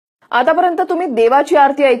आतापर्यंत तुम्ही देवाची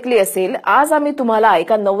आरती ऐकली असेल. आज आम्ही तुम्हाला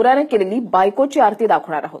एका नवऱ्याने केलेली बायकोची आरती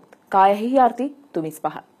दाखवणार आहोत. काय आहे ही आरती तुम्हीच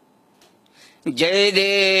पहा. जय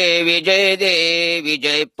देवी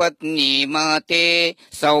जय पत्नी माते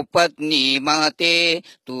सौपत्नी माते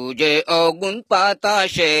तुझे अवगुण पाता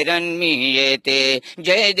शरण मी येते.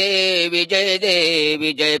 जय देवी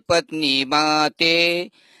जय पत्नी माते.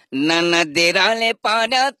 ननदेराले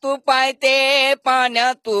पाण्यात तू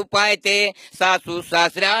पायते सासू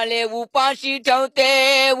सासऱ्याले उपाशी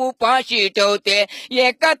ठेवते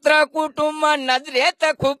एकत्र कुटुंब नजरेत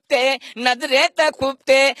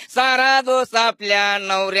खुपते सारा दोष आपल्या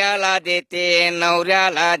नवऱ्याला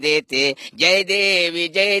देते जय देवी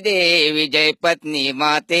जय पत्नी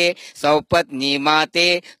माते सौपत्नी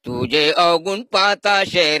माते तुझे अवगुण पाहता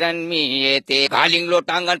शरण मी येते. घालिंग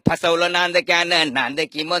लोटांगण फसवलं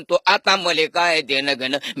नांदकी तो आता मले काय देणं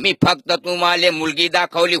घेणं. मी फक्त तुम्हाला मुलगी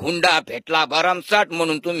दाखवली, हुंडा भेटला भरमसाठ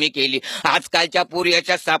म्हणून तुम्ही केली. आजकालच्या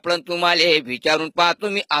पुरीच्या सापडून तुम्हाला विचारून पाहतो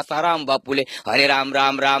मी आसाराम बापुले. हरे राम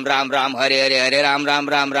राम राम राम राम हरे हरे हरे राम राम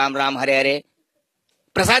राम राम राम हरे हरे.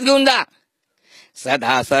 प्रसाद घेऊन जा.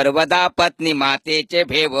 सदा सर्वदा पत्नी मातेचे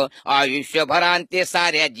भेव आयुष्यभरांते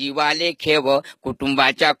साऱ्या जीवाले खेव.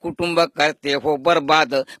 कुटुंबाच्या कुटुंब करते हो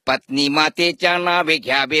बर्बाद पत्नी मातेच्या नावे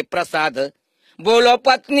घ्यावे प्रसाद. बोलो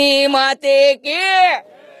पत्नी माते की